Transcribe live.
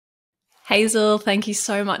Hazel, thank you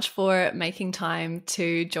so much for making time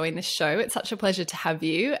to join the show. It's such a pleasure to have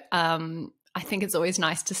you. I think it's always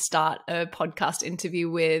nice to start a podcast interview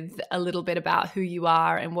with a little bit about who you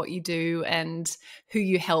are and what you do and who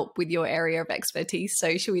you help with your area of expertise.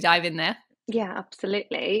 So should we dive in there? Yeah,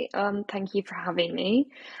 absolutely. Thank you for having me.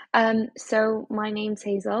 So my name's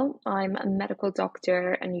Hazel. I'm a medical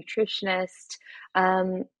doctor, a nutritionist,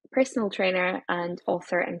 personal trainer, and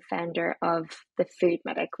author and founder of the Food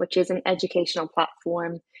Medic, which is an educational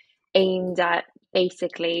platform aimed at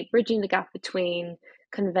basically bridging the gap between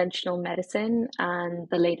conventional medicine and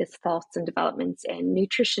the latest thoughts and developments in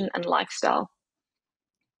nutrition and lifestyle.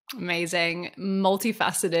 Amazing,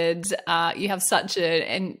 multifaceted. You have such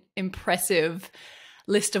an impressive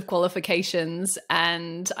list of qualifications,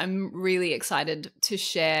 and I'm really excited to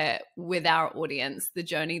share with our audience the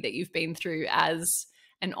journey that you've been through as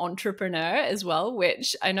an entrepreneur as well,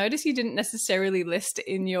 which I noticed you didn't necessarily list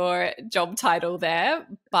in your job title there,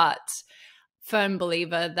 but firm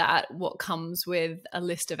believer that what comes with a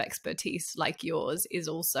list of expertise like yours is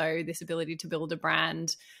also this ability to build a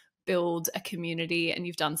brand, build a community, and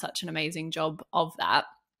you've done such an amazing job of that.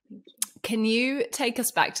 Can you take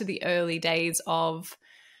us back to the early days of,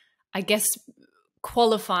 I guess,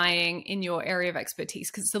 qualifying in your area of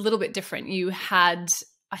expertise? Because it's a little bit different. You had,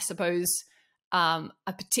 I suppose, a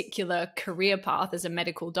particular career path as a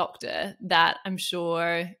medical doctor that I'm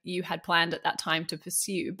sure you had planned at that time to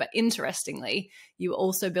pursue. But interestingly, you were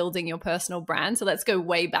also building your personal brand. So let's go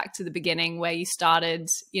way back to the beginning where you started,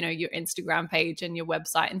 your Instagram page and your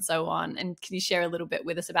website and so on. And can you share a little bit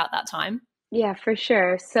with us about that time? Yeah, for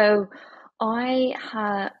sure. So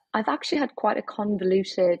I've actually had quite a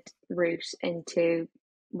convoluted route into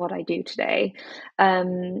what I do today.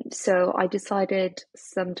 So I decided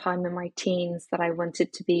sometime in my teens that I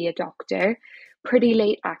wanted to be a doctor, pretty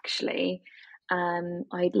late actually.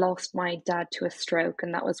 I'd lost my dad to a stroke,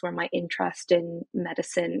 and that was where my interest in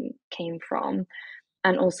medicine came from,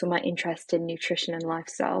 and also my interest in nutrition and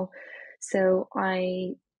lifestyle. So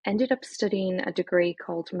I ended up studying a degree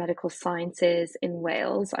called medical sciences in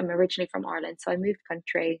Wales. I'm originally from Ireland, so I moved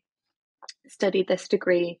country, studied this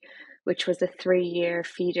degree, which was a 3-year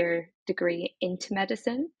feeder degree into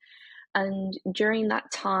medicine. And during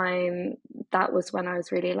that time, that was when I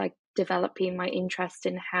was really like developing my interest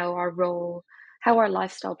in how our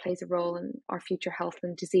lifestyle plays a role in our future health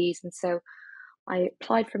and disease. And so I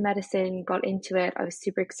applied for medicine, got into it. I was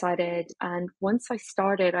super excited. And once I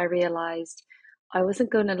started, I realized I wasn't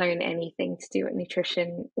going to learn anything to do with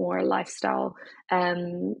nutrition or lifestyle.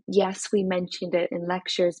 Yes, we mentioned it in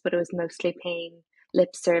lectures, but it was mostly paying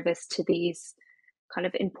lip service to these kind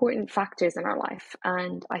of important factors in our life.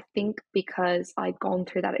 And I think because I'd gone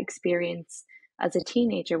through that experience as a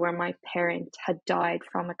teenager where my parent had died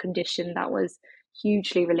from a condition that was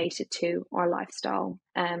hugely related to our lifestyle.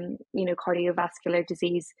 Cardiovascular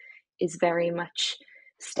disease is very much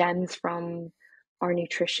stems from our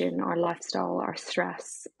nutrition, our lifestyle, our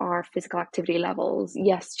stress, our physical activity levels.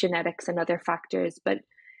 Yes, genetics and other factors, but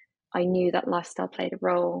I knew that lifestyle played a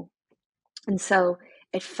role. And so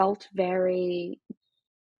it felt very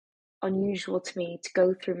unusual to me to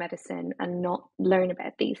go through medicine and not learn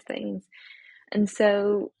about these things. And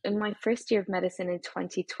so in my first year of medicine in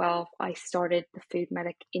 2012, I started the Food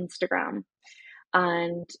Medic Instagram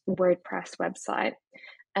and WordPress website.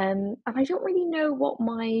 And I don't really know what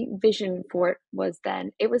my vision for it was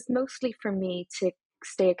then. It was mostly for me to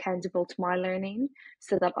stay accountable to my learning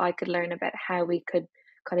so that I could learn about how we could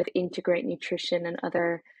kind of integrate nutrition and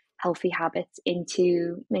other healthy habits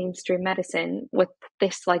into mainstream medicine with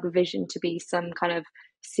this like vision to be some kind of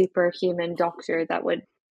superhuman doctor that would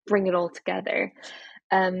bring it all together.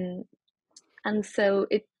 Um, and so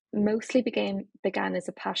it mostly began as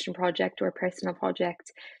a passion project or a personal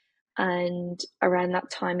project. And around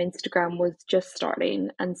that time, Instagram was just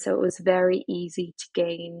starting. And so it was very easy to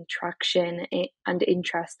gain traction and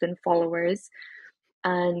interest in followers.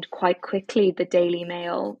 And quite quickly, the Daily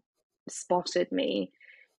Mail spotted me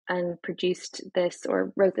and produced this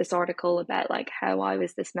or wrote this article about like how I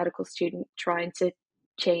was this medical student trying to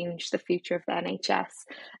change the future of the NHS.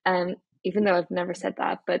 Um, Even though I've never said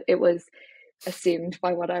that, but it was assumed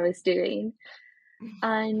by what I was doing.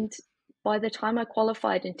 And by the time I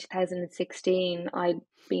qualified in 2016, I'd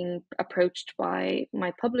been approached by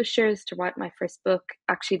my publishers to write my first book.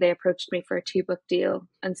 Actually, they approached me for a 2-book deal.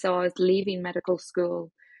 And so I was leaving medical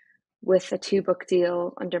school with a 2-book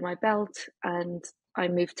deal under my belt. And I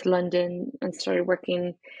moved to London and started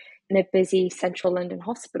working in a busy central London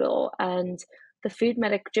hospital. And the Food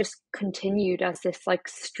Medic just continued as this like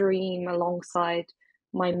stream alongside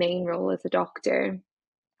my main role as a doctor.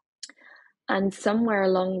 And somewhere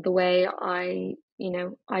along the way, I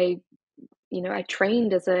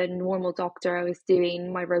trained as a normal doctor. I was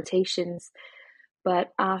doing my rotations,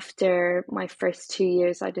 but after my first 2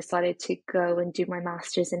 years, I decided to go and do my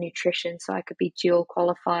master's in nutrition so I could be dual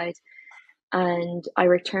qualified. And I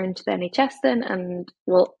returned to the NHS then, and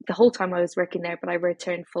well, the whole time I was working there, but I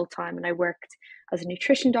returned full time and I worked as a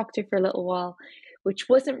nutrition doctor for a little while, which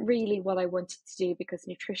wasn't really what I wanted to do because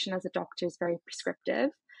nutrition as a doctor is very prescriptive.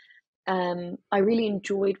 I really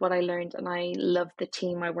enjoyed what I learned and I loved the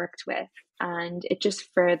team I worked with, and it just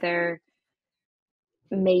further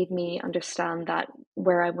made me understand that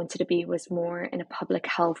where I wanted to be was more in a public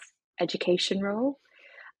health education role.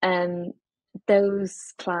 Um, those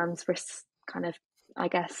plans were kind of, I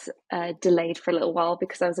guess, delayed for a little while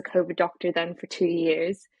because I was a COVID doctor then for 2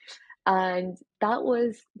 years. And that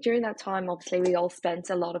was during that time, obviously, we all spent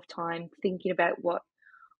a lot of time thinking about what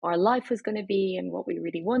our life was going to be and what we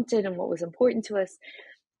really wanted and what was important to us.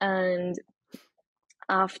 And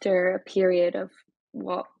after a period of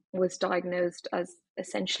what was diagnosed as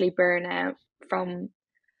essentially burnout from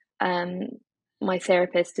um, my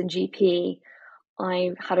therapist and GP, I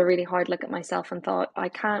had a really hard look at myself and thought, I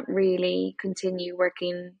can't really continue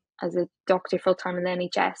working as a doctor full time in the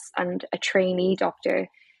NHS and a trainee doctor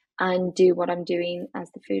and do what I'm doing as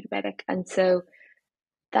the food medic. And so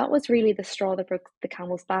that was really the straw that broke the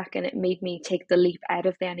camel's back, and it made me take the leap out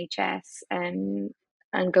of the NHS and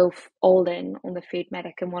go all in on the food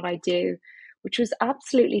medic and what I do, which was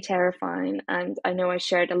absolutely terrifying. And I know I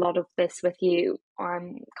shared a lot of this with you,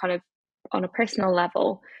 kind of on a personal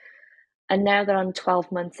level. And now that I'm 12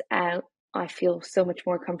 months out, I feel so much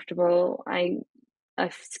more comfortable. I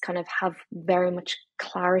kind of have very much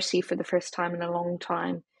clarity for the first time in a long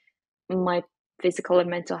time. My physical and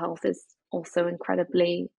mental health is also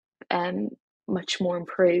incredibly um, much more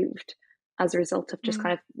improved as a result of just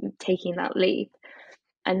kind of taking that leap.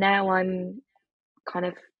 And now I'm kind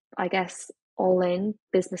of, I guess, all in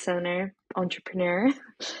business owner, entrepreneur,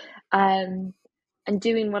 um, and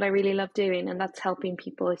doing what I really love doing, and that's helping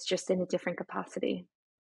people. It's just in a different capacity.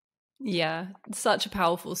 Yeah, such a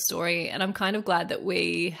powerful story. And I'm kind of glad that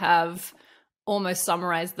we have almost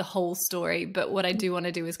summarized the whole story. But what I do want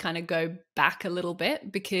to do is kind of go back a little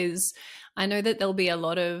bit, because I know that there'll be a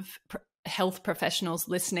lot of health professionals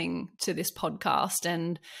listening to this podcast.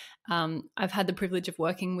 And I've had the privilege of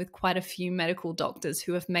working with quite a few medical doctors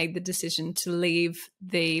who have made the decision to leave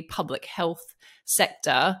the public health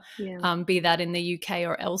sector, Yeah. be that in the UK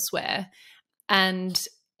or elsewhere. And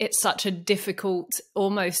it's such a difficult,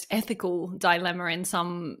 almost ethical dilemma in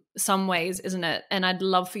some ways, isn't it? And I'd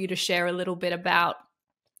love for you to share a little bit about,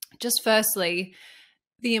 just firstly,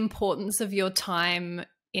 the importance of your time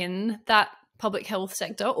in that public health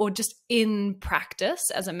sector, or just in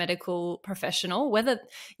practice as a medical professional, whether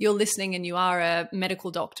you're listening and you are a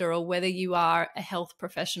medical doctor, or whether you are a health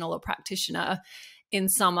professional or practitioner in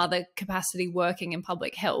some other capacity working in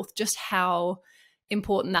public health, just how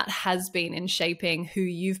important that has been in shaping who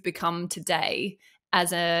you've become today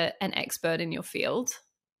as an expert in your field.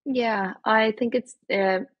 Yeah, I think it's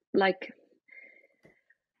like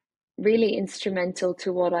really instrumental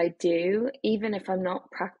to what I do, even if I'm not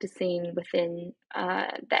practicing within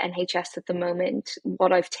the NHS at the moment.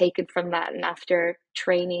 What I've taken from that, and after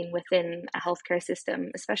training within a healthcare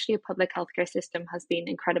system, especially a public healthcare system, has been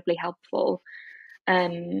incredibly helpful.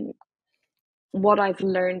 Um, what I've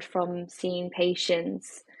learned from seeing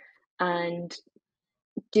patients and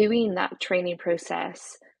doing that training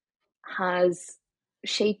process has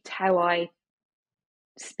shaped how I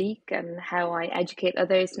speak and how I educate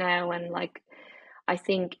others now. And like, I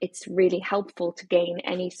think it's really helpful to gain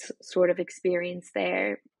any sort of experience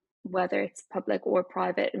there, whether it's public or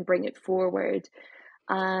private, and bring it forward.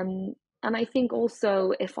 Um, and I think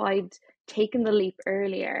also if I'd taken the leap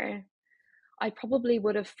earlier, I probably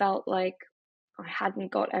would have felt like I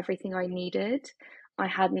hadn't got everything I needed. I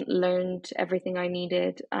hadn't learned everything I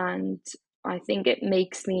needed. And I think it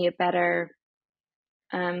makes me a better,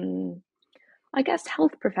 um, I guess,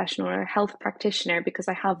 health professional or health practitioner because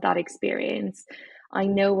I have that experience. I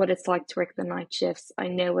know what it's like to work the night shifts. I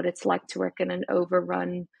know what it's like to work in an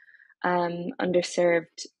overrun,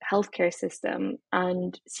 underserved healthcare system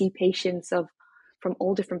and see patients of from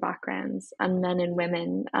all different backgrounds and men and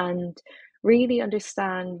women, and really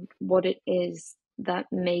understand what it is that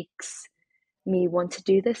makes me want to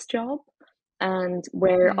do this job and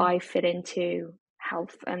where I fit into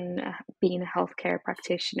health and being a healthcare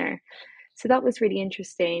practitioner. So that was really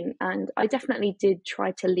interesting. And I definitely did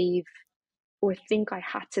try to leave, or think I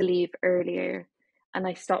had to leave earlier. And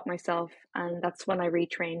I stopped myself. And that's when I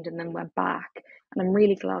retrained and then went back. And I'm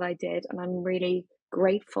really glad I did. And I'm really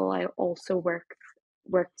grateful I also worked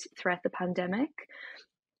throughout the pandemic.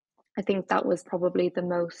 I think that was probably the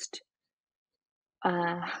most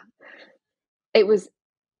uh it was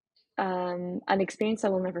an experience I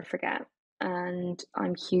will never forget. And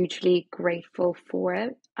I'm hugely grateful for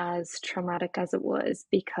it, as traumatic as it was,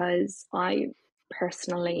 because I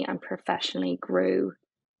personally and professionally grew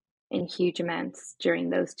in huge amounts during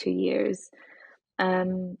those 2 years.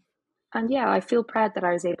 Um, and yeah, I feel proud that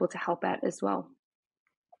I was able to help out as well.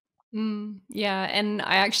 Yeah, and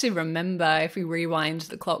I actually remember, if we rewind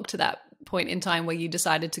the clock to that point in time where you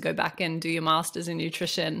decided to go back and do your master's in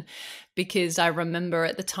nutrition, because I remember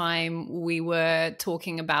at the time we were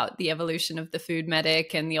talking about the evolution of the food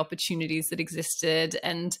medic and the opportunities that existed.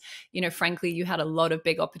 And, frankly, you had a lot of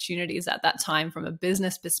big opportunities at that time from a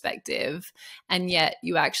business perspective. And yet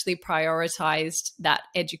you actually prioritized that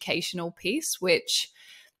educational piece, which,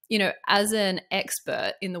 as an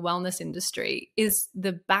expert in the wellness industry, is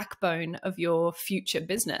the backbone of your future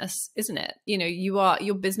business, isn't it?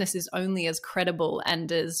 Your business is only as credible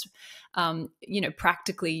and as,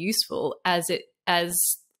 practically useful as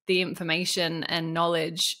the information and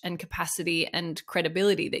knowledge and capacity and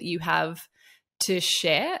credibility that you have to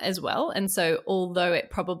share as well. And so, although it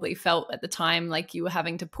probably felt at the time like you were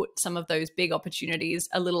having to put some of those big opportunities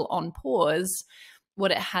a little on pause,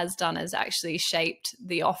 what it has done is actually shaped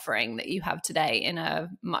the offering that you have today in a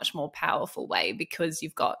much more powerful way, because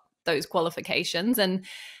you've got those qualifications. And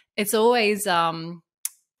it's always a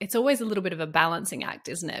little bit of a balancing act,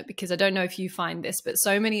 isn't it? Because I don't know if you find this, but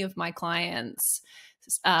so many of my clients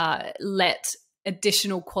let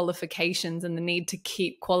additional qualifications and the need to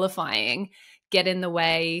keep qualifying get in the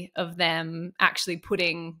way of them actually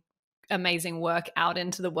putting amazing work out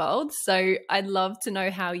into the world. So I'd love to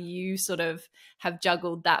know how you sort of have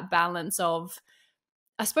juggled that balance of,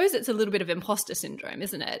 I suppose it's a little bit of imposter syndrome,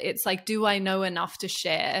 isn't it? It's like, do I know enough to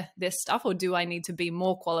share this stuff, or do I need to be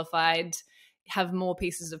more qualified, have more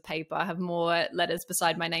pieces of paper, have more letters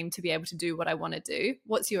beside my name to be able to do what I want to do?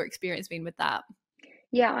 What's your experience been with that?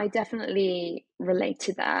 Yeah, I definitely relate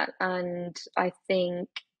to that. And I think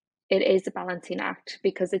it is a balancing act,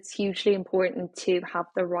 because it's hugely important to have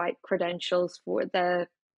the right credentials for the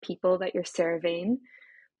people that you're serving.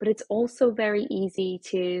 But it's also very easy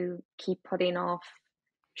to keep putting off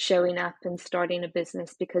showing up and starting a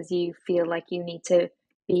business because you feel like you need to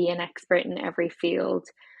be an expert in every field.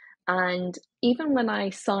 And even when I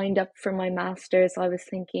signed up for my master's, I was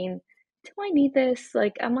thinking, do I need this?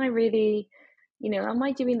 Like, am I really, am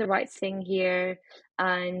I doing the right thing here?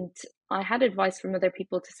 And I had advice from other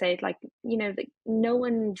people to say, like, that no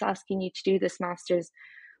one's asking you to do this master's.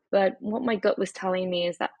 But what my gut was telling me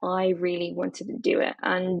is that I really wanted to do it.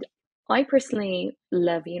 And I personally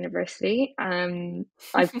love university.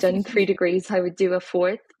 I've done 3 degrees. I would do a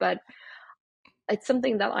fourth, but it's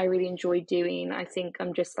something that I really enjoy doing. I think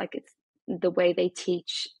I'm just like, it's the way they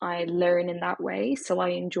teach, I learn in that way. So I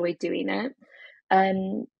enjoy doing it.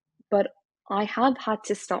 Um, but I have had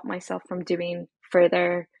to stop myself from doing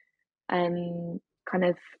further kind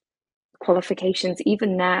of qualifications.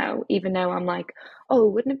 Even now I'm like, oh,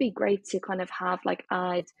 wouldn't it be great to kind of have like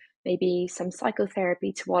add maybe some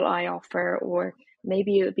psychotherapy to what I offer, or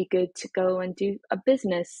maybe it would be good to go and do a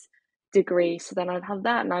business degree, so then I'd have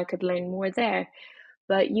that and I could learn more there.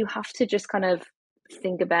 But you have to just kind of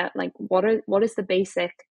think about like, what is the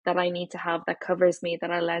basic that I need to have that covers me,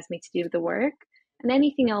 that allows me to do the work, and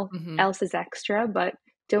anything else Mm-hmm. else is extra, but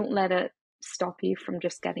don't let it stop you from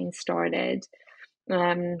just getting started.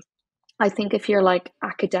 um I think if you're like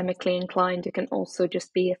academically inclined, it can also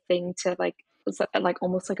just be a thing to like, like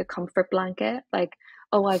almost like a comfort blanket. Like,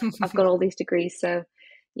 oh, I've got all these degrees, so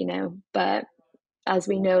But as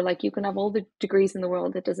we know, like, you can have all the degrees in the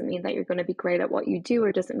world. It doesn't mean that you're going to be great at what you do,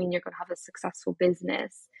 or doesn't mean you're going to have a successful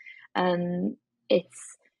business. And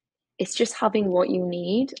it's just having what you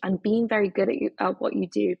need and being very good at what you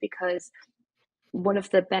do, because one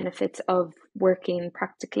of the benefits of working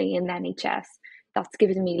practically in the NHS, that's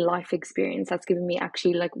given me life experience. That's given me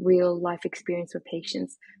actually like real life experience with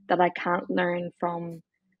patients that I can't learn from,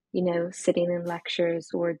 sitting in lectures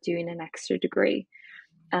or doing an extra degree.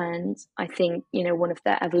 And I think, one of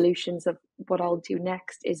the evolutions of what I'll do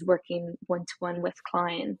next is working one to one with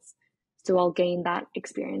clients. So I'll gain that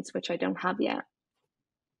experience, which I don't have yet.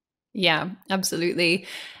 Yeah, absolutely.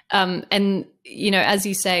 And, as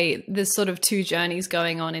you say, there's sort of two journeys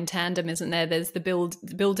going on in tandem, isn't there? There's the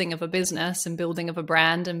building of a business and building of a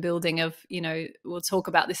brand and building of, we'll talk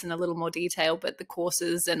about this in a little more detail, but the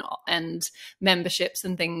courses and memberships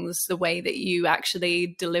and things, the way that you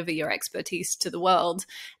actually deliver your expertise to the world.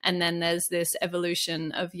 And then there's this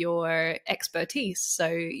evolution of your expertise. So,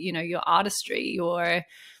 your artistry, your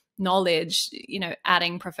knowledge,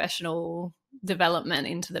 adding professional development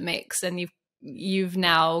into the mix, and you've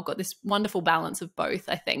now got this wonderful balance of both,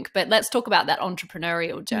 I think. But let's talk about that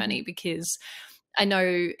entrepreneurial journey, because I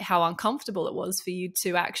know how uncomfortable it was for you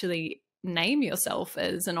to actually name yourself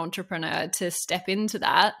as an entrepreneur, to step into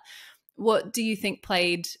that. What do you think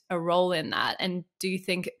played a role in that? And do you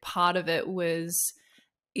think part of it was,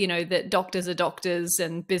 that doctors are doctors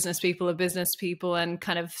and business people are business people, and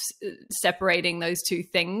kind of separating those two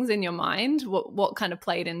things in your mind? What kind of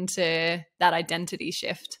played into that identity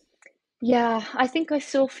shift? Yeah, I think I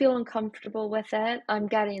still feel uncomfortable with it. I'm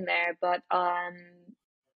getting there, but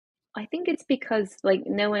I think it's because like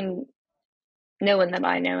no one that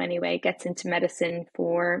I know anyway gets into medicine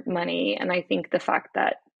for money. And I think the fact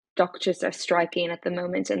that doctors are striking at the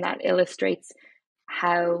moment, and that illustrates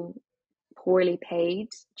how poorly paid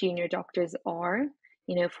junior doctors are.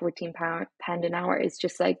 14 pound an hour is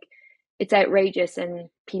just like, it's outrageous, and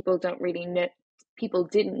people don't really know, people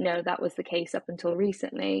didn't know that was the case up until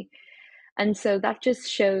recently. And so that just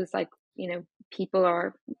shows like, people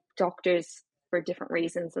are doctors for different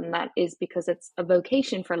reasons, and that is because it's a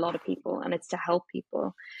vocation for a lot of people, and it's to help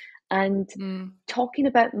people. And talking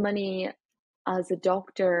about money as a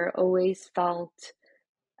doctor always felt,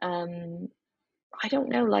 um, I don't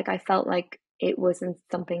know, like I felt like it wasn't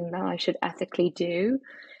something that I should ethically do.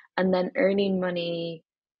 And then earning money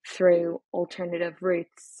through alternative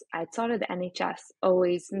routes outside of the NHS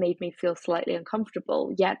always made me feel slightly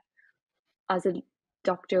uncomfortable. Yet, as a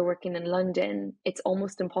doctor working in London, it's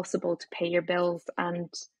almost impossible to pay your bills and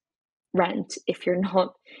rent if you're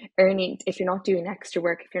not earning, if you're not doing extra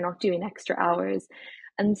work, if you're not doing extra hours.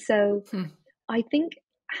 And so I think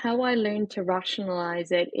how I learned to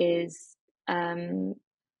rationalize it um,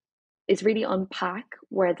 is really unpack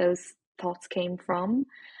where those thoughts came from.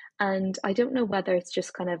 And I don't know whether it's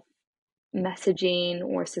just kind of messaging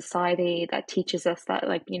or society that teaches us that,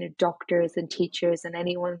 like, doctors and teachers and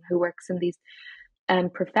anyone who works in these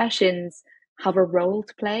professions have a role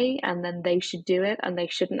to play, and then they should do it, and they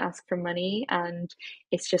shouldn't ask for money. And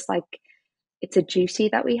it's just like, it's a duty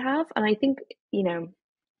that we have. And I think,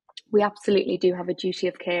 we absolutely do have a duty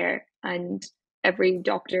of care. And every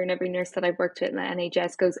doctor and every nurse that I've worked with in the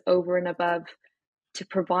NHS goes over and above to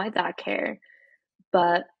provide that care,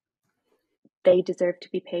 but they deserve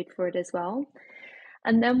to be paid for it as well.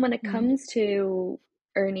 And then when it comes to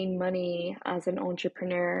earning money as an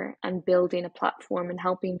entrepreneur and building a platform and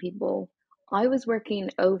helping people, I was working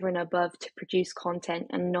over and above to produce content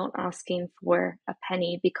and not asking for a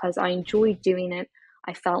penny, because I enjoyed doing it.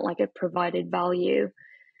 I felt like it provided value.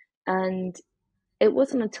 And it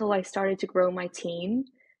wasn't until I started to grow my team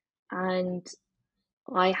and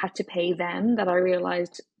I had to pay them that I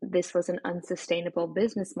realized this was an unsustainable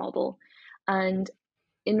business model. And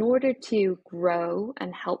in order to grow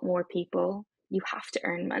and help more people, you have to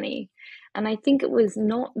earn money. And I think it was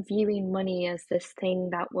not viewing money as this thing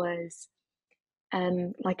that was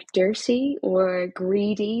like dirty or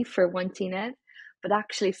greedy for wanting it, but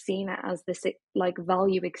actually seeing it as this like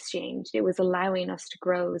value exchange. It was allowing us to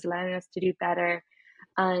grow, it was allowing us to do better.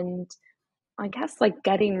 And I guess like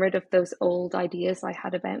getting rid of those old ideas I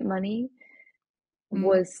had about money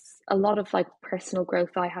was a lot of like personal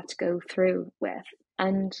growth I had to go through with,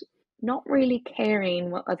 and not really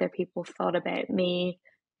caring what other people thought about me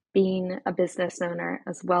being a business owner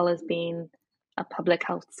as well as being a public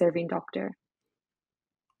health serving doctor.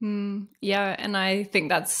 Yeah, and I think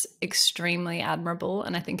that's extremely admirable.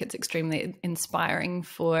 And I think it's extremely inspiring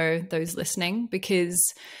for those listening, because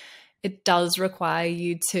it does require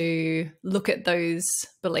you to look at those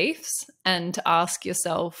beliefs and to ask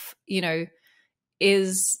yourself,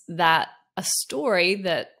 is that a story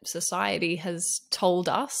that society has told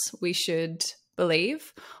us we should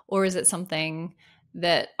believe? Or is it something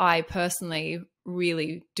that I personally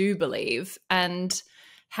really do believe? And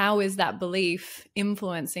how is that belief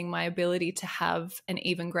influencing my ability to have an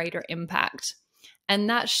even greater impact? And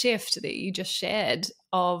that shift that you just shared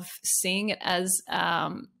of seeing it as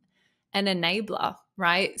an enabler,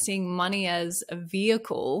 right? Seeing money as a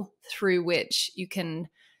vehicle through which you can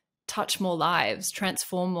touch more lives,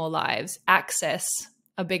 transform more lives, access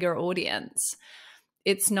a bigger audience.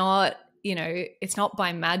 It's not it's not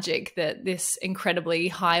by magic that this incredibly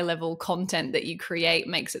high level content that you create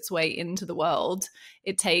makes its way into the world.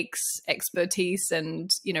 It takes expertise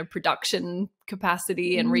and, production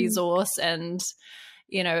capacity and resource. And,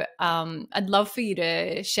 I'd love for you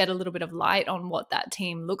to shed a little bit of light on what that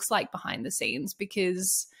team looks like behind the scenes,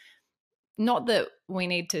 because not that we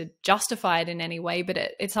need to justify it in any way, but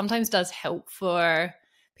it sometimes does help for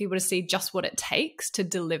people to see just what it takes to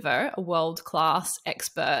deliver a world-class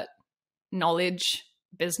expert knowledge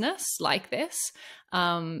business like this.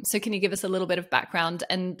 So can you give us a little bit of background,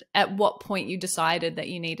 and at what point you decided that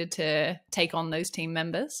you needed to take on those team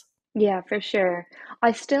members? Yeah, for sure.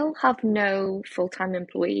 I still have no full-time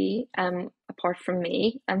employee apart from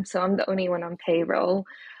me, so I'm the only one on payroll.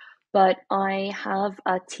 But I have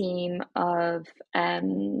a team of,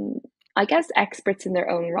 I guess, experts in their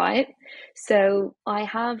own right. So I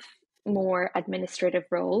have more administrative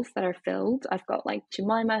roles that are filled. I've got like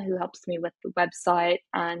Jemima, who helps me with the website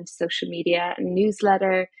and social media and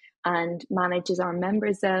newsletter and manages our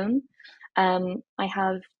member zone. I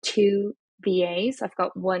have two VAs. I've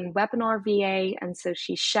got one webinar VA, and so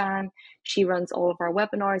she's Shan. She runs all of our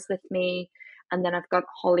webinars with me. And then I've got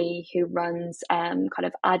Holly, who runs kind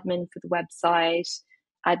of admin for the website,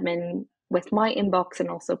 admin with my inbox, and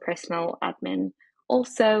also personal admin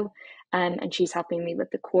also. And she's helping me with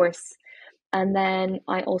the course. And then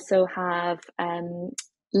I also have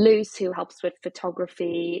Luz, who helps with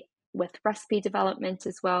photography, with recipe development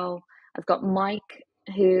as well. I've got Mike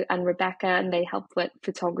and Rebecca, and they help with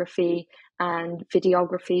photography and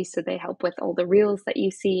videography. So they help with all the reels that you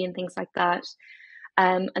see and things like that.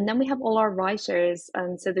 And then we have all our writers,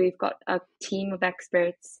 and so we've got a team of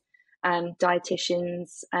experts,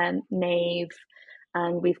 dietitians, Nave,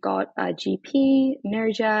 and we've got a GP,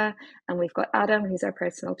 Nurja, and we've got Adam, who's our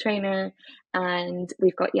personal trainer, and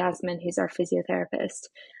we've got Yasmin, who's our physiotherapist.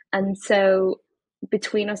 And so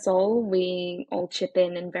between us all, we all chip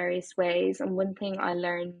in various ways. And one thing I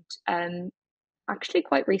learned actually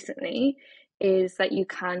quite recently is that you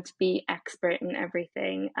can't be expert in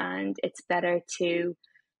everything, and it's better to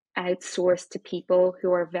outsource to people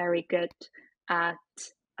who are very good at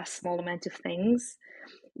a small amount of things.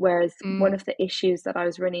 Whereas one of the issues that I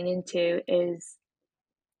was running into is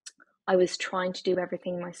I was trying to do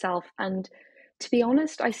everything myself. And to be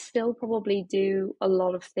honest, I still probably do a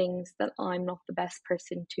lot of things that I'm not the best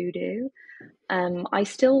person to do. I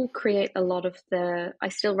still create a lot of I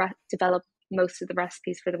still develop most of the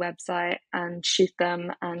recipes for the website and shoot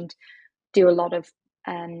them and do a lot of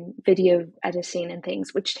video editing and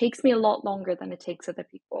things, which takes me a lot longer than it takes other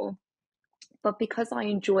people. But because I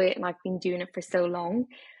enjoy it and I've been doing it for so long,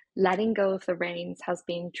 letting go of the reins has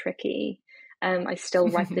been tricky. I still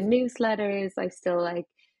write the newsletters. I still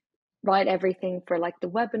write everything for the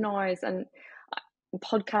webinars and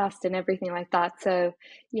podcast and everything like that. So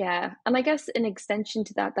yeah, and I guess an extension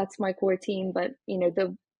to that, that's my core team. But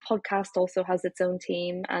the podcast also has its own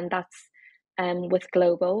team, and that's with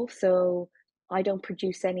Global. So I don't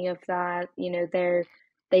produce any of that.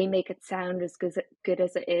 They make it sound as good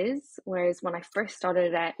as it is. Whereas when I first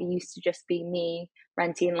started it used to just be me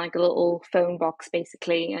renting a little phone box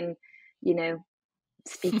basically, and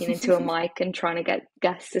speaking into a mic and trying to get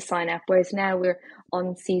guests to sign up. Whereas now we're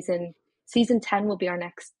on season 10 will be our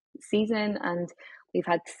next season, and we've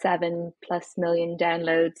had 7+ million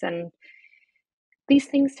downloads, and these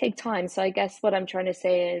things take time. So I guess what I'm trying to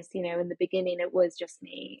say is, in the beginning it was just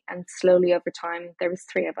me, and slowly over time there was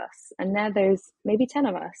 3 of us, and now there's maybe 10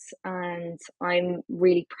 of us, and I'm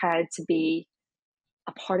really proud to be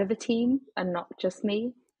a part of a team and not just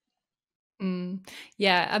me.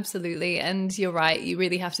 Yeah, absolutely. And you're right. You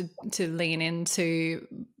really have to lean into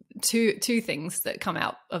two things that come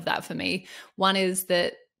out of that for me. One is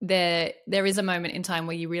that there is a moment in time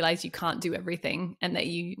where you realize you can't do everything and that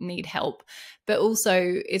you need help. But also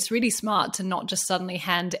it's really smart to not just suddenly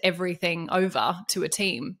hand everything over to a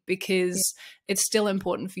team, because it's still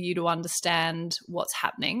important for you to understand what's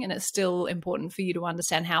happening, and it's still important for you to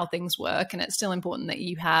understand how things work, and it's still important that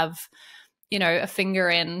you have a finger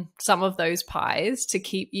in some of those pies to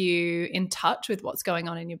keep you in touch with what's going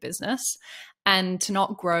on in your business, and to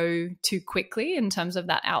not grow too quickly in terms of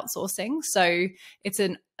that outsourcing. So it's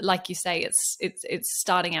like you say, it's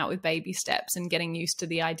starting out with baby steps and getting used to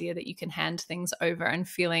the idea that you can hand things over and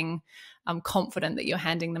feeling confident that you're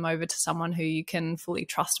handing them over to someone who you can fully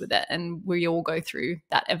trust with it. And we all go through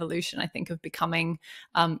that evolution, I think, of becoming,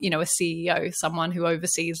 a CEO, someone who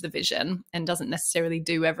oversees the vision and doesn't necessarily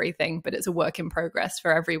do everything, but it's a work in progress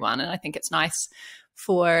for everyone. And I think it's nice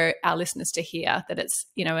for our listeners to hear that it's,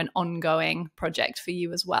 an ongoing project for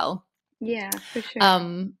you as well. Yeah, for sure.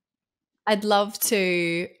 I'd love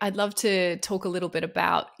to talk a little bit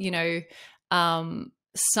about,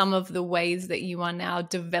 some of the ways that you are now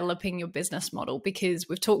developing your business model, because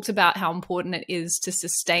we've talked about how important it is to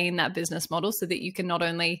sustain that business model so that you can not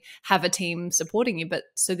only have a team supporting you, but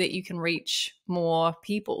so that you can reach more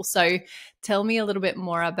people. So tell me a little bit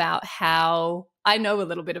more about how, I know a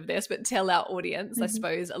little bit of this, but tell our audience, I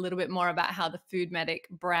suppose, a little bit more about how the Food Medic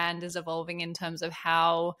brand is evolving in terms of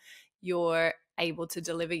how you're able to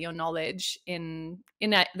deliver your knowledge in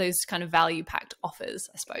those kind of value packed offers,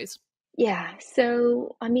 I suppose. Yeah,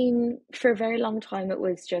 so I mean, for a very long time, it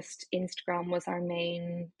was just Instagram was our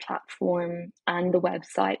main platform and the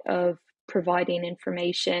website of providing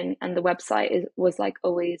information. And the website was like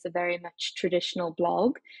always a very much traditional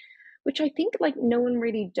blog, which I think like no one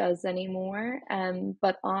really does anymore.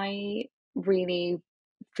 But I really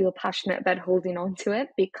feel passionate about holding on to it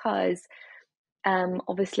because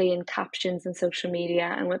obviously in captions and social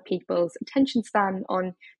media and with people's attention span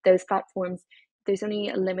on those platforms, there's only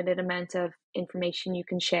a limited amount of information you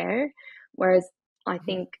can share. Whereas I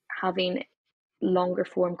think having longer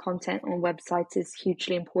form content on websites is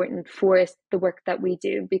hugely important for the work that we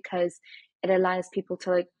do because it allows people to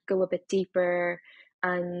like go a bit deeper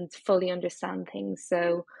and fully understand things.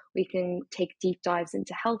 So we can take deep dives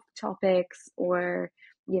into health topics or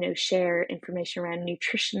share information around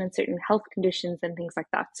nutrition and certain health conditions and things like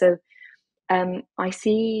that. So I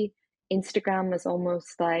see Instagram as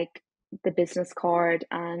almost like the business card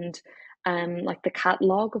and like the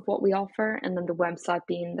catalog of what we offer, and then the website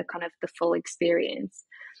being the kind of the full experience.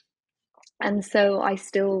 And so I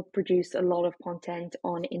still produce a lot of content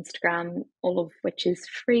on Instagram, all of which is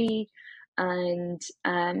free. And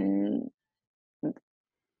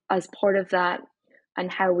as part of that,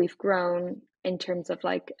 and how we've grown in terms of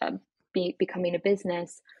like becoming a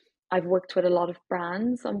business, I've worked with a lot of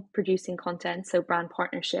brands on producing content, so brand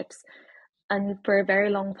partnerships. And for a very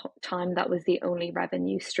long time, that was the only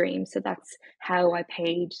revenue stream. So that's how I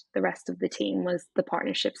paid the rest of the team, was the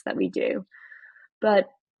partnerships that we do. But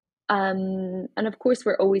and of course,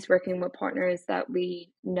 we're always working with partners that we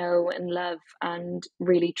know and love and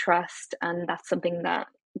really trust. And that's something that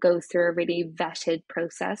goes through a really vetted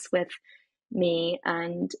process with me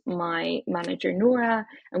and my manager, Nora.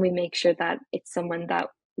 And we make sure that it's someone that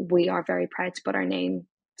we are very proud to put our name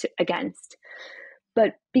against.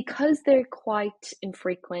 But because they're quite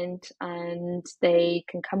infrequent and they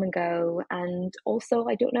can come and go, and also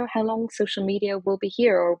I don't know how long social media will be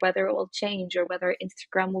here or whether it will change or whether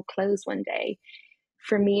Instagram will close one day.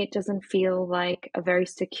 For me, it doesn't feel like a very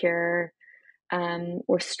secure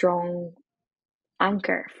or strong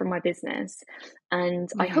anchor for my business. And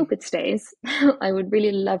I Mm. hope it stays. I would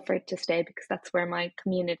really love for it to stay because that's where my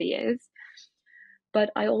community is. But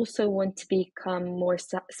I also want to become more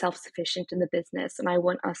self sufficient in the business, and I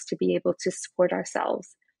want us to be able to support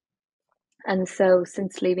ourselves. And so,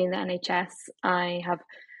 since leaving the NHS, I have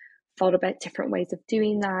thought about different ways of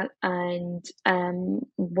doing that. And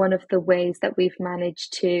one of the ways that we've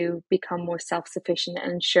managed to become more self sufficient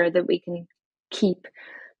and ensure that we can keep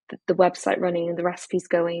the website running and the recipes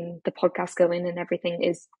going, the podcast going, and everything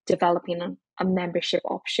is developing a membership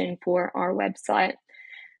option for our website.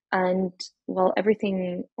 And while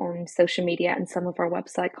everything on social media and some of our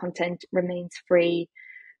website content remains free,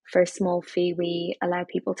 for a small fee, we allow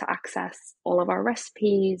people to access all of our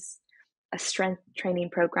recipes, a strength training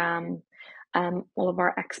program, all of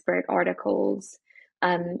our expert articles,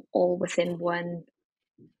 all within one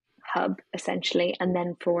hub essentially. And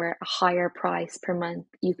then for a higher price per month,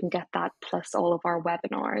 you can get that plus all of our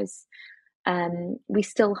webinars. We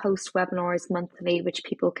still host webinars monthly, which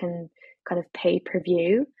people can kind of pay per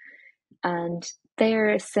view. And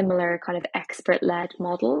they're a similar kind of expert-led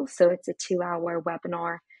model. So it's a 2-hour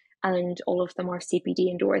webinar and all of them are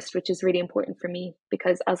CPD endorsed, which is really important for me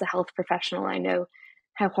because as a health professional, I know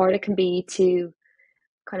how hard it can be to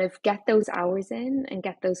kind of get those hours in and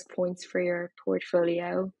get those points for your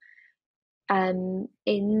portfolio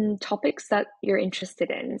in topics that you're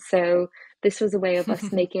interested in. So this was a way of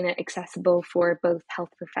us making it accessible for both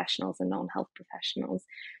health professionals and non-health professionals.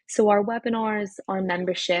 So our webinars, our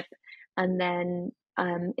membership, and then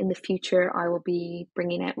in the future, I will be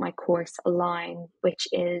bringing out my course Align, which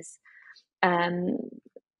is a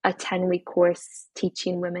 10-week course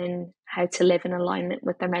teaching women how to live in alignment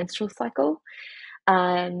with their menstrual cycle.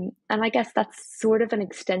 And I guess that's sort of an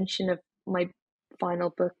extension of my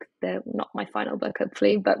final book, not my final book,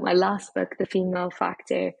 hopefully, but my last book, The Female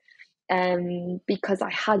Factor, because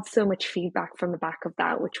I had so much feedback from the back of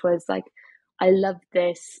that, which was like, I love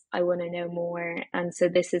this, I want to know more. And so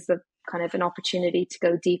this is a kind of an opportunity to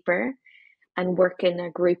go deeper and work in a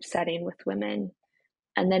group setting with women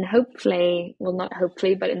And then hopefully, well, not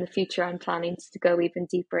hopefully, but in the future, I'm planning to go even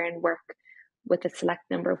deeper and work with a select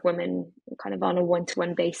number of women kind of on a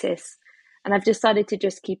one-to-one basis. And I've decided to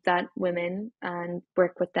just keep that women and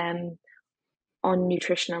work with them on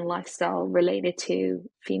nutrition and lifestyle related to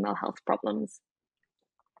female health problems.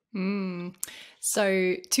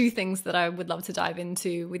 So, two things that I would love to dive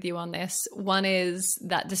into with you on this. One is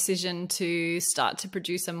that decision to start to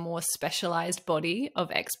produce a more specialized body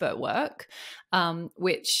of expert work,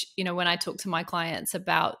 which, you know, when I talk to my clients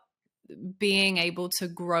about being able to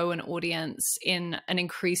grow an audience in an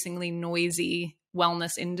increasingly noisy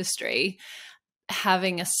wellness industry,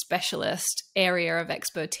 having a specialist area of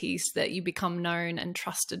expertise that you become known and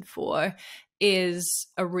trusted for is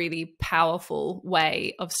a really powerful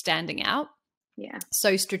way of standing out. Yeah.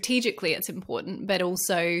 So strategically, it's important, but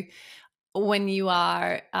also when you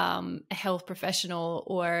are a health professional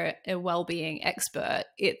or a well-being expert,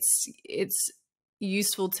 it's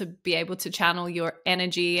useful to be able to channel your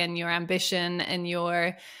energy and your ambition and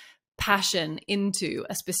your passion into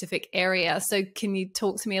a specific area. So can you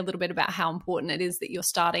talk to me a little bit about how important it is that you're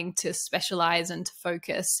starting to specialize and to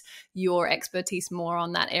focus your expertise more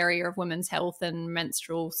on that area of women's health and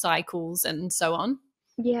menstrual cycles and so on?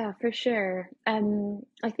 Yeah, for sure.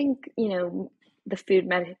 I think, the food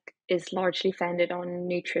medic is largely founded on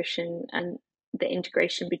nutrition and the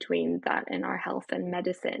integration between that and our health and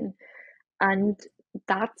medicine. And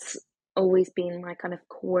that's always been my kind of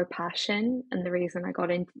core passion and the reason I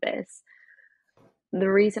got into this.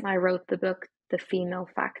 The reason I wrote the book, The Female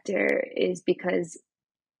Factor, is because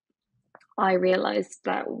I realized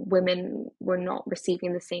that women were not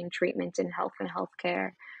receiving the same treatment in health and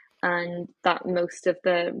healthcare, and that most of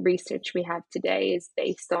the research we have today is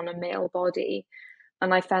based on a male body.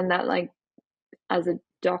 And I found that, like, as a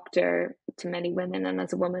doctor to many women and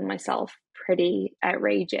as a woman myself, pretty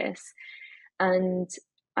outrageous. And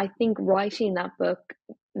I think writing that book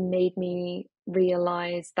made me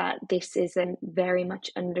realize that this is a very much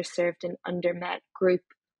underserved and undermet group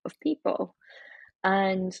of people.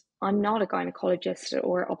 And I'm not a gynecologist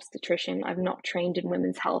or obstetrician. I've not trained in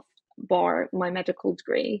women's health, bar my medical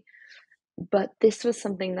degree. But this was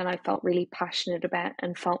something that I felt really passionate about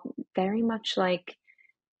and felt very much like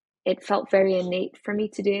it felt very innate for me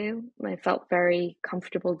to do. I felt very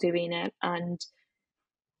comfortable doing it. And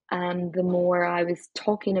the more I was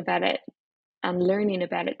talking about it and learning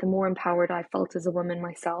about it, the more empowered I felt as a woman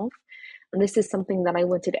myself. And this is something that I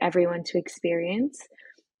wanted everyone to experience.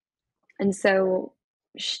 And so,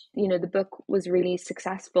 the book was really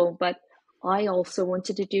successful, but I also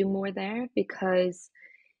wanted to do more there because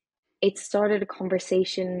it started a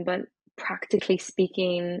conversation. But practically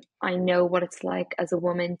speaking, I know what it's like as a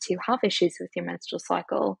woman to have issues with your menstrual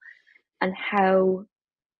cycle and how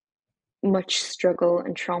much struggle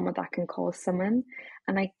and trauma that can cause someone.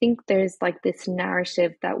 And I think there's like this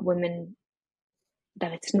narrative that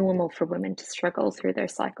it's normal for women to struggle through their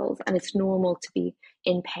cycles, and it's normal to be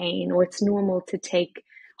in pain, or it's normal to take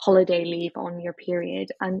holiday leave on your period,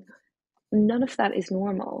 and none of that is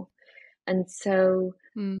normal. And so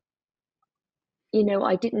I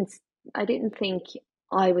didn't think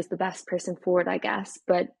I was the best person for it, I guess,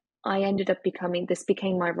 but I ended up this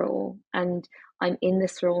became my role, and I'm in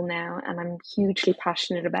this role now, and I'm hugely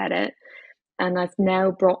passionate about it. And I've now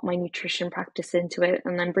brought my nutrition practice into it,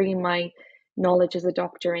 and I'm bringing my knowledge as a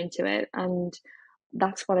doctor into it. And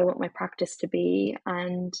that's what I want my practice to be.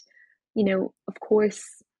 And, of course,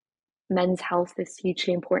 men's health is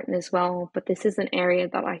hugely important as well, but this is an area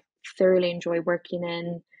that I thoroughly enjoy working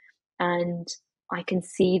in. And I can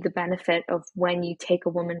see the benefit of when you take a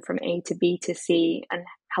woman from A to B to C and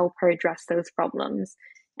help her address those problems,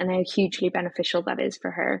 and how hugely beneficial that is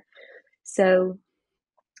for her. So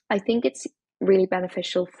I think it's really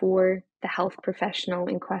beneficial for the health professional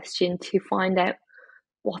in question to find out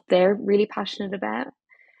what they're really passionate about.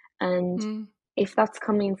 And if that's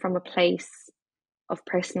coming from a place of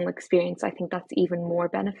personal experience, I think that's even more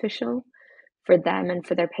beneficial for them and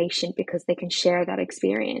for their patient, because they can share that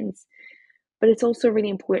experience. But it's also really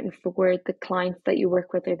important for the clients that you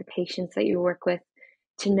work with or the patients that you work with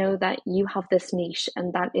to know that you have this niche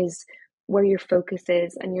and that is where your focus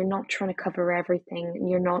is, and you're not trying to cover everything, and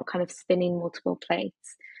you're not kind of spinning multiple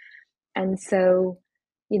plates. And so,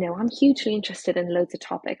 I'm hugely interested in loads of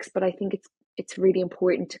topics, but I think it's really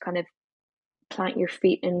important to kind of plant your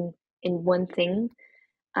feet in one thing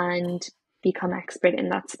and become expert in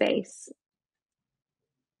that space.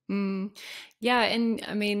 Yeah. And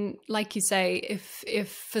I mean, like you say, if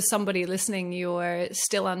for somebody listening, you're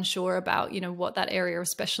still unsure about, what that area of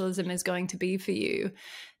specialism is going to be for you,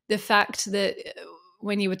 the fact that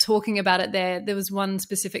when you were talking about it there was one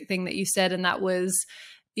specific thing that you said, and that was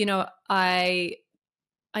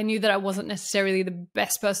I knew that I wasn't necessarily the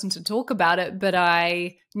best person to talk about it, but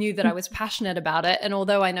I knew that I was passionate about it. And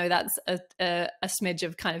although I know that's a smidge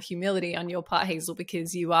of kind of humility on your part, Hazel,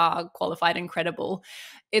 because you are qualified and credible,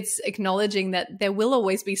 it's acknowledging that there will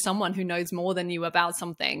always be someone who knows more than you about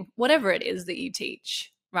something, whatever it is that you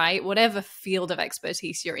teach, right? Whatever field of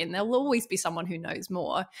expertise you're in, there will always be someone who knows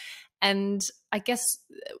more. And I guess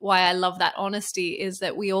why I love that honesty is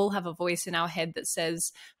that we all have a voice in our head that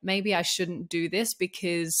says, maybe I shouldn't do this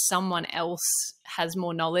because someone else has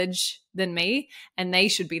more knowledge than me and they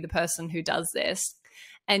should be the person who does this.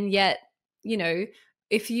 And yet,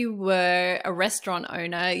 if you were a restaurant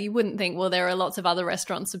owner, you wouldn't think, well, there are lots of other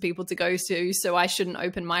restaurants for people to go to, so I shouldn't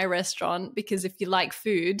open my restaurant, because if you like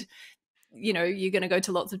food, you're going to go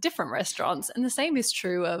to lots of different restaurants. And the same is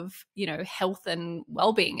true of, health and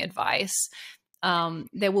well-being advice.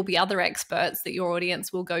 There will be other experts that your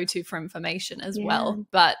audience will go to for information as well.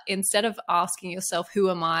 But instead of asking yourself, who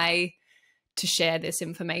am I to share this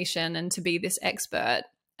information and to be this expert,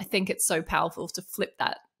 I think it's so powerful to flip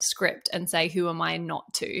that script and say, who am I not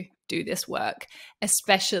to do this work?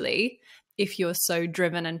 Especially if you're so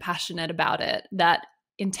driven and passionate about it that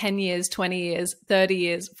in 10 years, 20 years, 30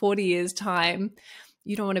 years, 40 years time,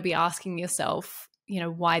 you don't want to be asking yourself,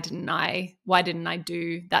 why didn't I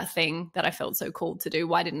do that thing that I felt so called to do?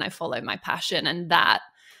 Why didn't I follow my passion? And that,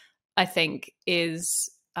 I think,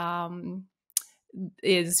 is what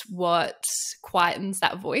quietens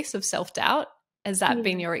that voice of self-doubt. Has that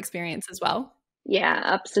been your experience as well? Yeah,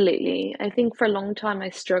 absolutely. I think for a long time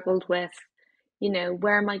I struggled with,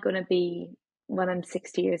 where am I going to be when I'm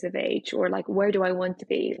 60 years of age, or like, where do I want to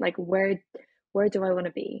be? Like, where do I want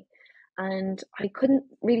to be? And I couldn't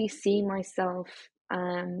really see myself.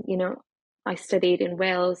 I studied in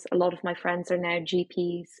Wales. A lot of my friends are now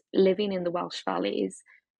GPs living in the Welsh valleys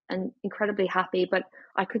and incredibly happy, but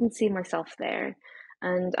I couldn't see myself there.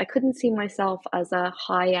 And I couldn't see myself as a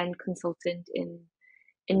high-end consultant in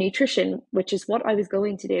nutrition, which is what I was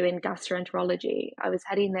going to do in gastroenterology. I was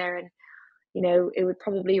heading there, and it would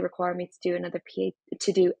probably require me to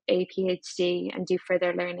do a PhD and do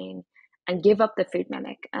further learning and give up the food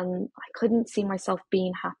medic. And I couldn't see myself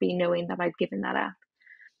being happy knowing that I'd given that up.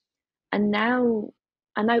 And now,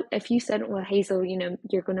 if you said, well, Hazel,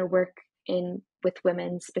 you're going to work with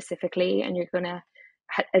women specifically, and you're going to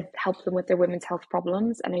help them with their women's health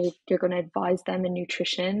problems, and you're going to advise them in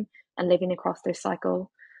nutrition and living across their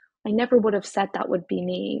cycle, I never would have said that would be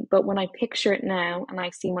me. But when I picture it now and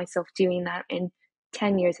I see myself doing that in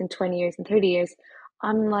 10 years and 20 years and 30 years,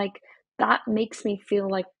 I'm like, that makes me feel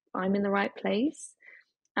like I'm in the right place.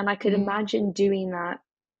 And I could imagine doing that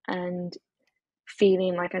and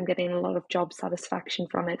feeling like I'm getting a lot of job satisfaction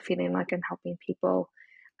from it, feeling like I'm helping people,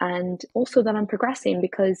 and also that I'm progressing,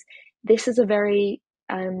 because this is a very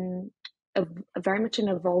much an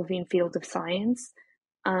evolving field of science.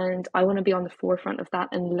 And I want to be on the forefront of that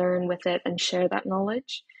and learn with it and share that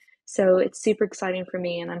knowledge. So it's super exciting for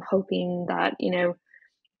me, and I'm hoping that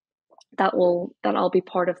that I'll be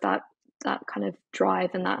part of that kind of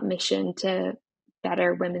drive and that mission to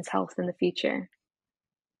better women's health in the future.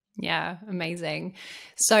 Yeah, amazing.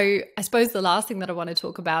 So I suppose the last thing that I want to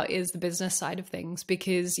talk about is the business side of things,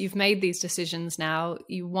 because you've made these decisions now.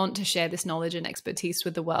 You want to share this knowledge and expertise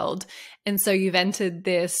with the world. And so you've entered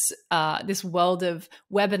this world of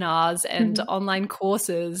webinars and online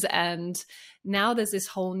courses. And now there's this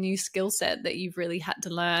whole new skill set that you've really had to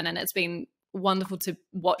learn. And it's been wonderful to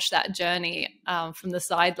watch that journey from the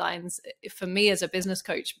sidelines for me as a business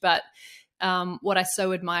coach. But what I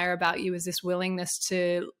so admire about you is this willingness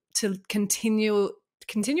to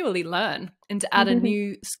continually learn and to add a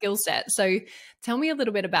new skill set. So tell me a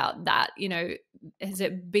little bit about that. Has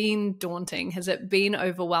it been daunting? Has it been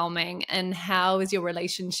overwhelming? And how is your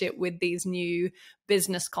relationship with these new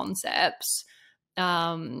business concepts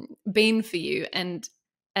been for you? And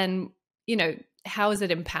how has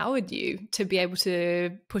it empowered you to be able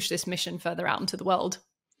to push this mission further out into the world?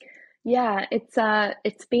 Yeah,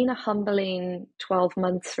 it's been a humbling 12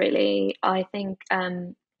 months, really. I think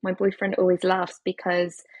my boyfriend always laughs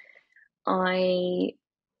because I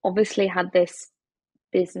obviously had this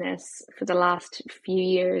business for the last few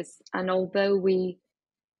years, and although we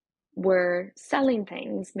were selling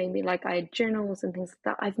things, maybe like I had journals and things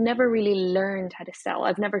like that, I've never really learned how to sell.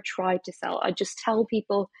 I've never tried to sell. I just tell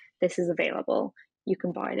people this is available. You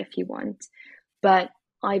can buy it if you want. But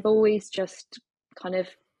I've always just kind of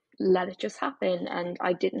let it just happen, and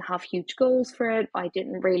I didn't have huge goals for it. I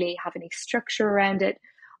didn't really have any structure around it.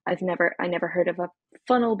 I never heard of a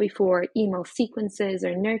funnel before, email sequences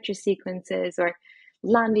or nurture sequences, or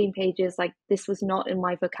landing pages. Like, this was not in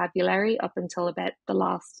my vocabulary up until about the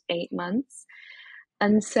last 8 months.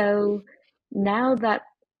 And so now that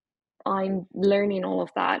I'm learning all of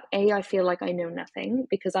that, I feel like I know nothing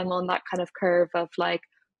because I'm on that kind of curve of like,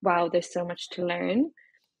 wow, there's so much to learn.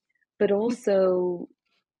 But also,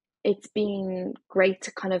 it's been great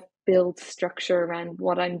to kind of build structure around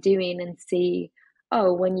what I'm doing and see,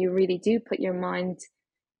 oh, when you really do put your mind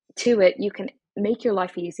to it, you can make your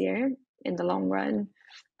life easier in the long run.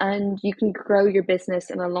 And you can grow your business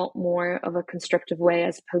in a lot more of a constructive way,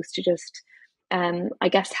 as opposed to just, I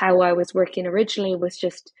guess, how I was working originally was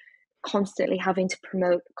just constantly having to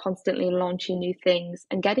promote, constantly launching new things,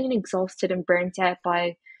 and getting exhausted and burnt out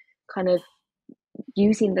by kind of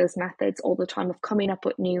using those methods all the time, of coming up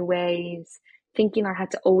with new ways, thinking I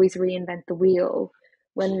had to always reinvent the wheel.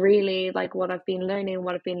 When really, like, what I've been learning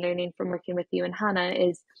from working with you and Hannah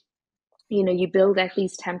is, you build out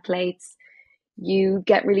these templates, you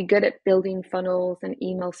get really good at building funnels and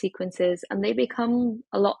email sequences, and they become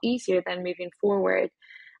a lot easier then moving forward.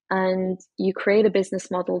 And you create a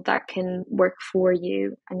business model that can work for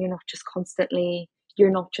you, and you're not just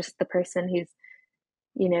the person who's,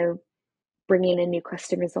 bringing in new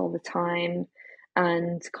customers all the time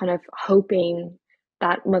and kind of hoping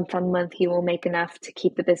that month on month you will make enough to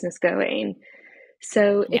keep the business going.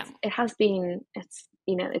 So Yeah.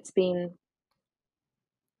 it's been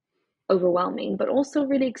overwhelming, but also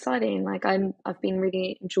really exciting. Like, I've been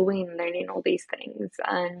really enjoying learning all these things,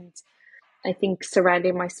 and I think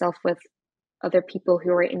surrounding myself with other people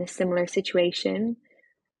who are in a similar situation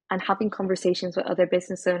and having conversations with other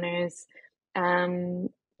business owners,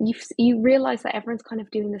 you realize that everyone's kind of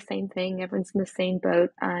doing the same thing, everyone's in the same boat,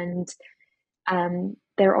 and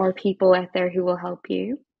there are people out there who will help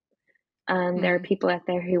you, and there are people out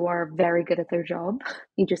there who are very good at their job.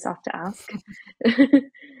 You just have to ask.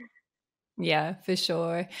 Yeah, for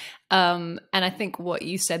sure. And I think what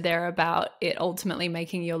you said there about it ultimately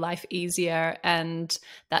making your life easier and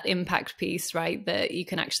that impact piece, right? That you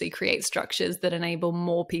can actually create structures that enable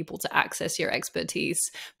more people to access your expertise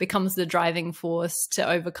becomes the driving force to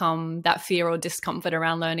overcome that fear or discomfort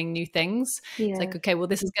around learning new things. It's like, okay, well,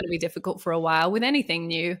 this is going to be difficult for a while with anything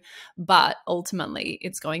new, but ultimately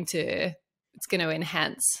it's going to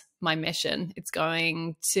enhance my mission. It's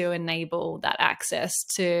going to enable that access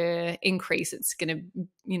to increase. It's going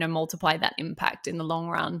to, multiply that impact in the long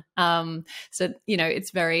run. So,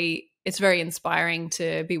 it's very inspiring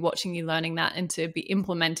to be watching you learning that and to be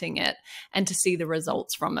implementing it and to see the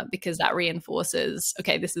results from it, because that reinforces,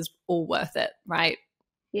 okay, this is all worth it, right?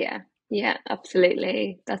 Yeah,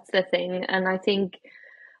 absolutely. That's the thing. And I think,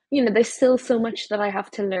 there's still so much that I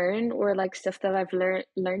have to learn, or like stuff that I've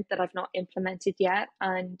learned that I've not implemented yet.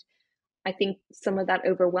 And I think some of that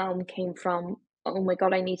overwhelm came from, oh my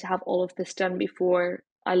God, I need to have all of this done before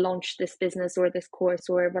I launch this business or this course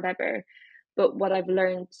or whatever. But what I've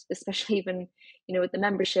learned, especially even, with the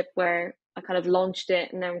membership, where I kind of launched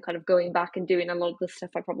it and now I'm kind of going back and doing a lot of the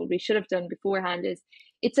stuff I probably should have done beforehand, is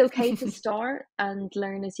it's okay to start and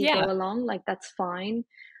learn as you Yeah. go along. Like, that's fine.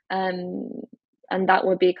 And that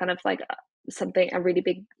would be kind of like a really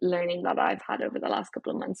big learning that I've had over the last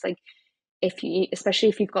couple of months. Like, especially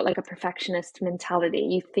if you've got like a perfectionist mentality,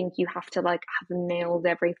 you think you have to like have nailed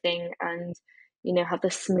everything and have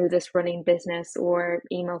the smoothest running business or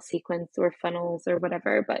email sequence or funnels or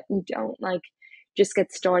whatever, but you don't. Like, just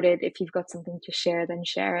get started. If you've got something to share, then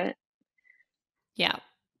share it.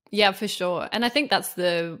 Yeah, for sure. And I think that's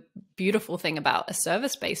the beautiful thing about a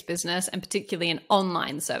service-based business, and particularly an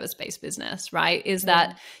online service-based business, right? Is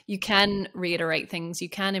that you can reiterate things, you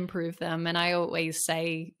can improve them. And I always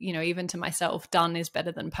say, even to myself, done is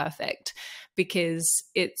better than perfect, because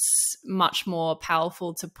it's much more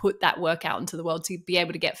powerful to put that work out into the world, to be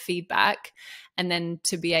able to get feedback and then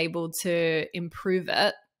to be able to improve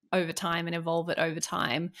it over time and evolve it over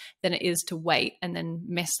time, than it is to wait and then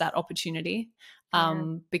miss that opportunity.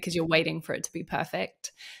 Because you're waiting for it to be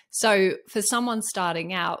perfect. So for someone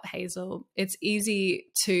starting out, Hazel, it's easy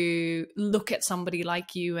to look at somebody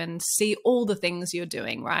like you and see all the things you're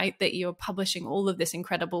doing, right? That you're publishing all of this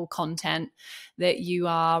incredible content, that you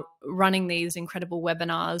are running these incredible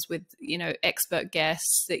webinars with, expert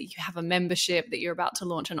guests, that you have a membership, that you're about to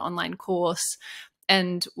launch an online course.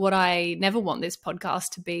 And what I never want this podcast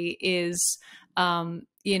to be is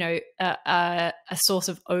a source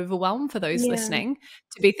of overwhelm for those listening,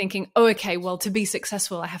 to be thinking, oh, okay, well, to be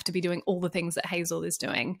successful, I have to be doing all the things that Hazel is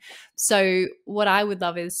doing. So what I would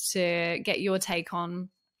love is to get your take on,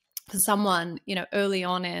 for someone, early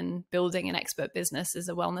on in building an expert business as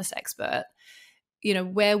a wellness expert,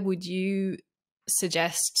 where would you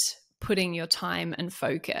suggest putting your time and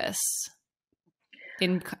focus?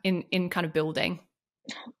 in kind of building?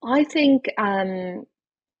 I think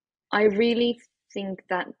I really think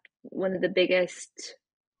that one of the biggest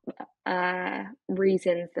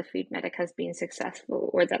reasons the food medic has been successful,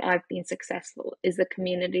 or that I've been successful, is the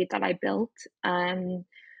community that I built. And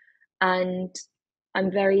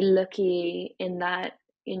I'm very lucky in that,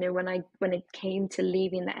 you know, when it came to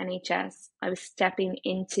leaving the NHS, I was stepping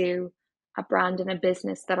into a brand and a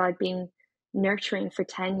business that I'd been nurturing for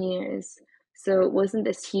 10 years. So it wasn't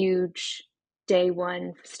this huge day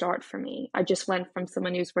one start for me. I just went from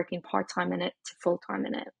someone who's working part-time in it to full-time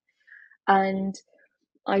in it. And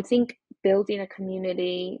I think building a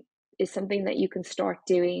community is something that you can start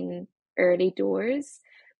doing early doors,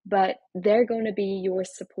 but they're going to be your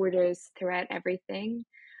supporters throughout everything.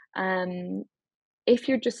 Um, if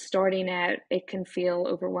you're just starting out, it can feel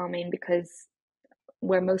overwhelming, because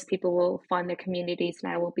where most people will find their communities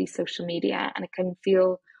now will be social media, and it can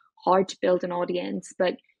feel hard to build an audience,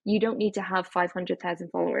 but you don't need to have 500,000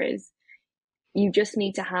 followers. You just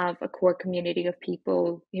need to have a core community of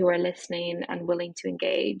people who are listening and willing to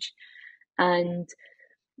engage. And,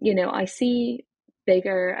 you know, I see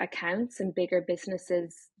bigger accounts and bigger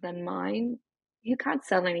businesses than mine who can't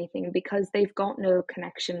sell anything because they've got no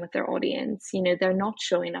connection with their audience. You know, they're not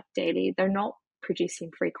showing up daily, they're not producing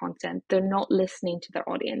free content, they're not listening to their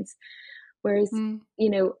audience. Whereas, you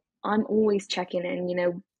know, I'm always checking in, you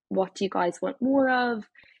know, what do you guys want more of?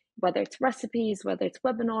 Whether it's recipes, whether it's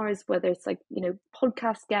webinars, whether it's like, you know,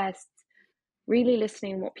 podcast guests, really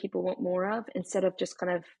listening what people want more of, instead of just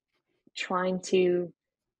kind of trying to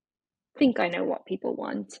think I know what people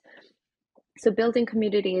want. So building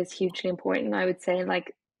community is hugely important. I would say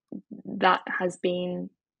like that has been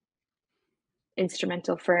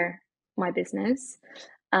instrumental for my business.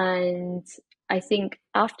 And I think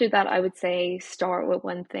after that, I would say start with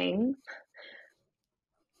one thing.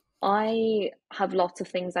 I have lots of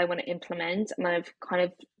things I want to implement, and I've kind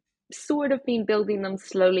of sort of been building them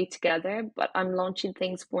slowly together, but I'm launching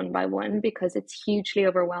things one by one because it's hugely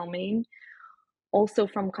overwhelming. Also,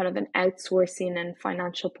 from kind of an outsourcing and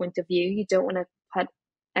financial point of view, you don't want to put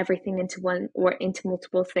everything into one or into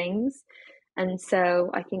multiple things. And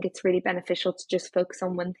so I think it's really beneficial to just focus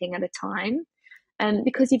on one thing at a time. And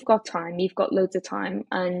because you've got time, you've got loads of time.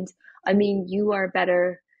 And I mean, you are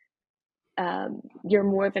better, you're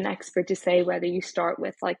more of an expert to say whether you start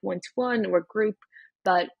with like one-to-one or group.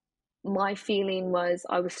 But my feeling was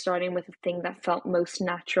I was starting with a thing that felt most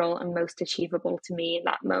natural and most achievable to me in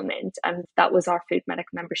that moment. And that was our Food Medic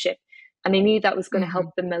membership. And I knew that was going to help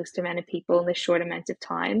the most amount of people in a short amount of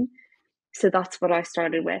time. So that's what I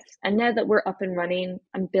started with. And now that we're up and running,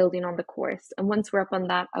 I'm building on the course. And once we're up on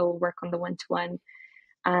that, I will work on the one-to-one.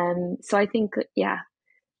 So I think, yeah,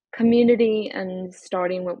 community and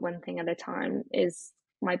starting with one thing at a time is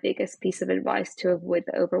my biggest piece of advice to avoid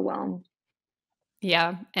the overwhelm.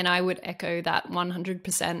 Yeah, and I would echo that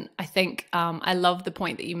 100%. I think I love the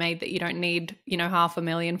point that you made that you don't need, you know,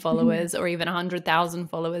 500,000 followers or even 100,000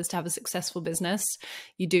 followers to have a successful business.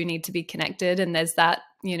 You do need to be connected, and there's that,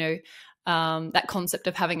 you know, that concept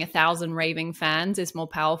of having 1,000 raving fans is more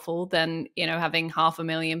powerful than, you know, having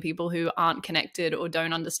 500,000 people who aren't connected or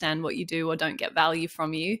don't understand what you do or don't get value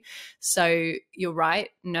from you. So you're right,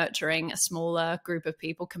 nurturing a smaller group of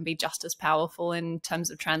people can be just as powerful in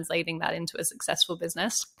terms of translating that into a successful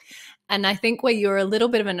business. And I think where you're a little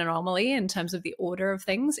bit of an anomaly in terms of the order of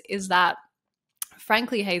things is that,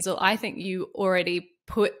 frankly, Hazel, I think you already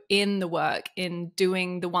put in the work in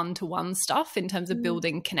doing the one-to-one stuff in terms of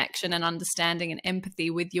building connection and understanding and empathy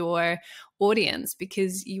with your audience,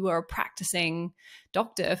 because you were a practicing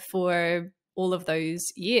doctor for all of those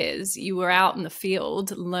years. You were out in the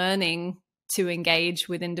field learning to engage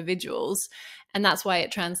with individuals. And that's why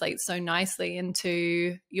it translates so nicely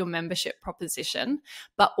into your membership proposition,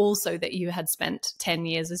 but also that you had spent 10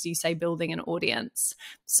 years, as you say, building an audience.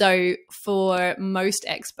 So for most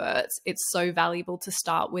experts, it's so valuable to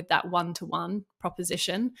start with that one-to-one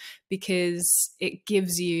proposition, because it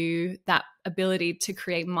gives you that ability to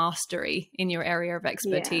create mastery in your area of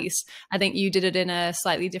expertise. Yeah. I think you did it in a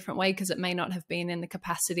slightly different way because it may not have been in the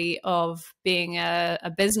capacity of being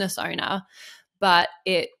a business owner, but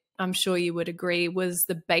it, I'm sure you would agree, was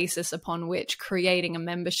the basis upon which creating a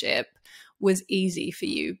membership was easy for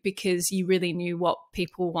you, because you really knew what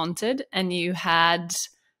people wanted and you had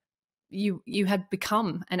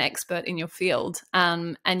become an expert in your field,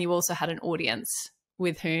 and you also had an audience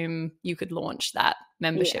with whom you could launch that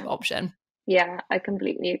membership option. Yeah, I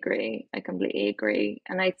completely agree.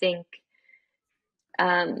 And I think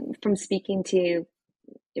from speaking to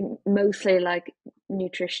mostly like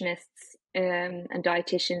nutritionists and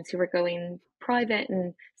dietitians who were going private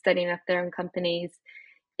and setting up their own companies,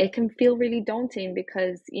 it can feel really daunting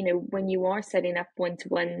because, when you are setting up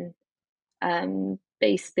one-to-one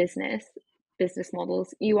base business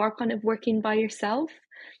models, you are kind of working by yourself.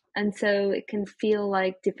 And so it can feel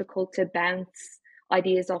like difficult to bounce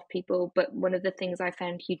ideas off people. But one of the things I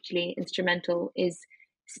found hugely instrumental is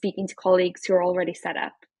speaking to colleagues who are already set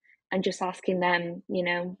up and just asking them,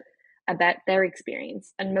 about their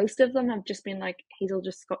experience. And most of them have just been like, Hazel,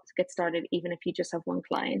 just get started, even if you just have one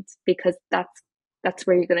client, because that's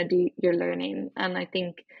where you're going to do your learning. And I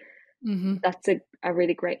think that's a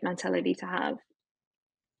really great mentality to have.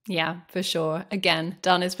 Yeah, for sure. Again,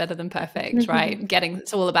 done is better than perfect, right?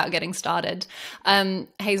 It's all about getting started.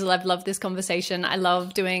 Hazel, I've loved this conversation. I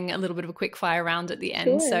love doing a little bit of a quick fire round at the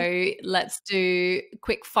end. Sure. So let's do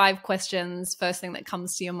quick 5 questions. First thing that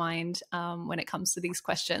comes to your mind when it comes to these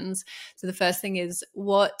questions. So the first thing is,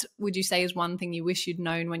 what would you say is one thing you wish you'd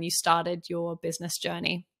known when you started your business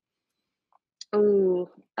journey? Oh,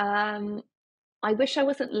 I wish I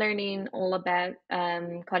wasn't learning all about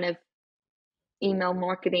kind of email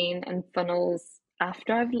marketing and funnels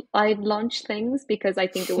after I've launched things, because I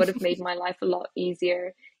think it would have made my life a lot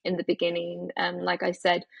easier in the beginning. Like I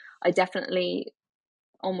said, I definitely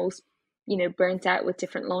almost burnt out with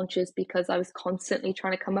different launches because I was constantly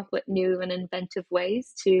trying to come up with new and inventive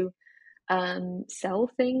ways to sell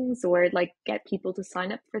things or like get people to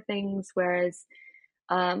sign up for things. Whereas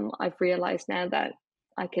I've realized now that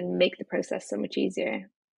I can make the process so much easier.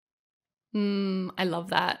 I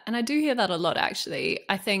love that. And I do hear that a lot, actually.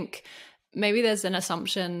 I think maybe there's an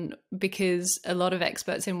assumption because a lot of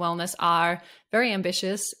experts in wellness are very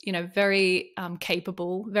ambitious, very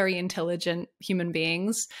capable, very intelligent human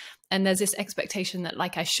beings. And there's this expectation that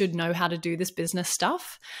like I should know how to do this business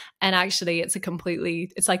stuff. And actually it's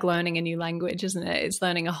like learning a new language, isn't it? It's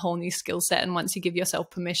learning a whole new skill set. And once you give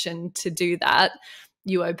yourself permission to do that,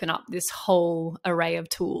 you open up this whole array of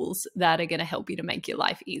tools that are going to help you to make your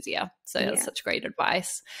life easier. So that's such great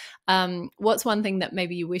advice. What's one thing that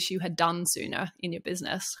maybe you wish you had done sooner in your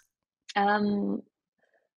business? Probably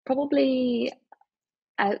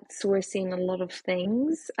outsourcing a lot of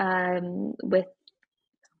things. I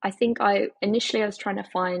think initially I was trying to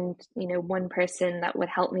find, one person that would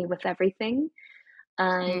help me with everything.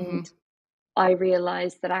 And I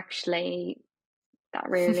realized that actually that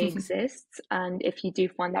rarely exists. And if you do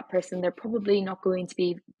find that person, they're probably not going to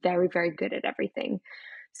be very, very good at everything.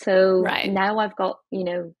 So now I've got,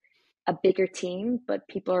 a bigger team, but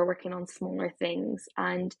people are working on smaller things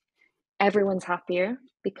and everyone's happier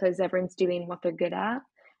because everyone's doing what they're good at.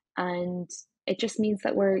 And it just means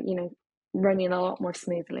that we're, running a lot more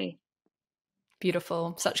smoothly.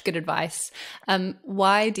 Beautiful. Such good advice.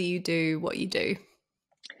 Why do you do what you do?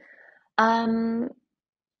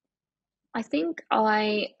 I think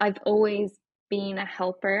I've always been a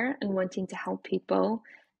helper and wanting to help people,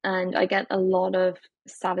 and I get a lot of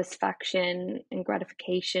satisfaction and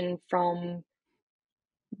gratification from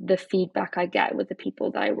the feedback I get with the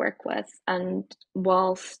people that I work with. And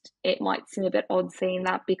whilst it might seem a bit odd saying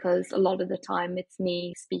that, because a lot of the time it's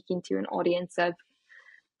me speaking to an audience of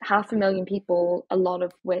 500,000 people, a lot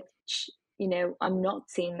of which, I'm not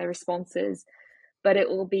seeing the responses, but it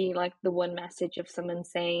will be like the one message of someone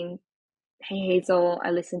saying, hey Hazel, I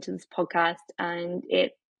listened to this podcast and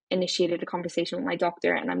it initiated a conversation with my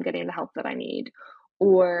doctor and I'm getting the help that I need.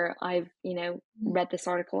 Or I've, read this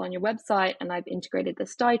article on your website and I've integrated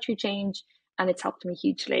this dietary change and it's helped me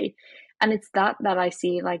hugely. And it's that I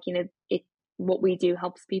see like, what we do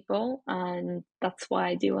helps people, and that's why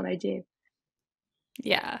I do what I do.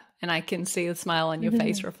 Yeah, and I can see the smile on your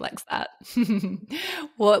face reflects that.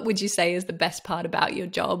 What would you say is the best part about your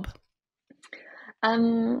job?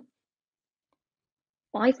 I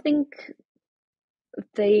think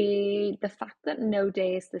the fact that no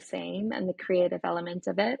day is the same and the creative element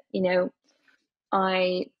of it.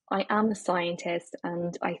 I am a scientist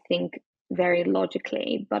and I think very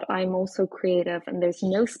logically, but I'm also creative, and there's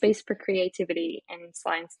no space for creativity in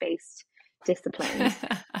science-based disciplines.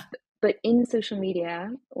 But in social media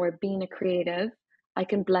or being a creative, I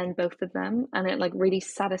can blend both of them, and it like really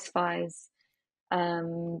satisfies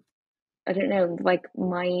I don't know, like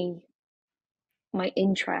my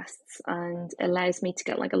interests, and allows me to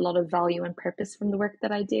get like a lot of value and purpose from the work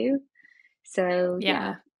that I do. So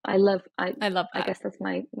yeah, I love that. I guess that's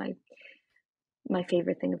my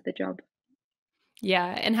favorite thing of the job. Yeah,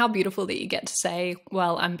 and how beautiful that you get to say,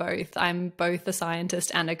 well, I'm both. I'm both a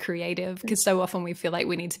scientist and a creative, because so often we feel like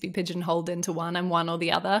we need to be pigeonholed into one. I'm one or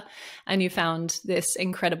the other. And you found this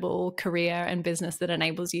incredible career and business that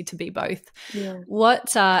enables you to be both. Yeah.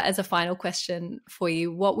 What, as a final question for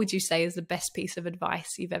you, what would you say is the best piece of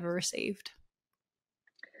advice you've ever received?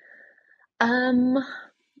 Um,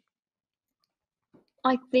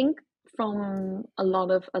 I think from a lot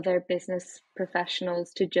of other business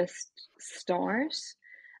professionals to just start,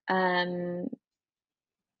 um,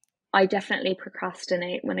 I definitely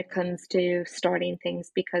procrastinate when it comes to starting things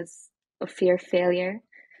because of fear of failure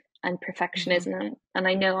and Mhm. perfectionism. And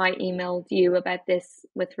I know I emailed you about this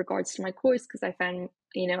with regards to my course because I found,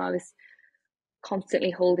 I was constantly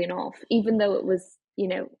holding off, even though it was,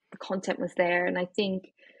 the content was there. And I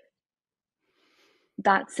think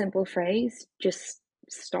that simple phrase, just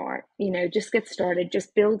start, just get started,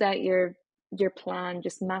 just build out your plan,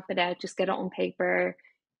 just map it out, just get it on paper.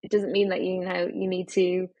 It doesn't mean that you need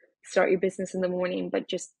to start your business in the morning, but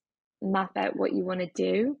just map out what you want to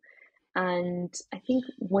do. And I think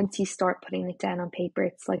once you start putting it down on paper,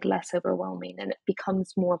 it's like less overwhelming and it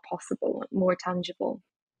becomes more possible, more tangible.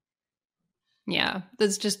 Yeah,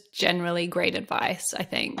 that's just generally great advice. I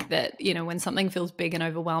think that, when something feels big and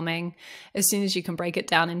overwhelming, as soon as you can break it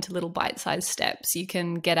down into little bite-sized steps, you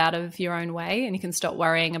can get out of your own way and you can stop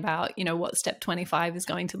worrying about, what step 25 is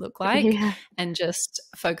going to look like Yeah. and just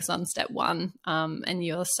focus on step one. And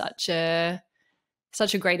you're such a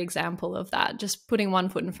great example of that, just putting one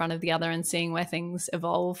foot in front of the other and seeing where things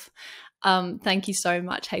evolve. Thank you so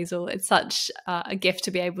much, Hazel. It's such a gift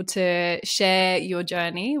to be able to share your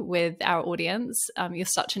journey with our audience. You're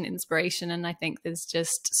such an inspiration, and I think there's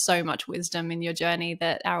just so much wisdom in your journey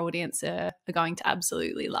that our audience are going to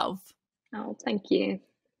absolutely love. Oh, thank you.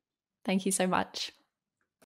 Thank you so much.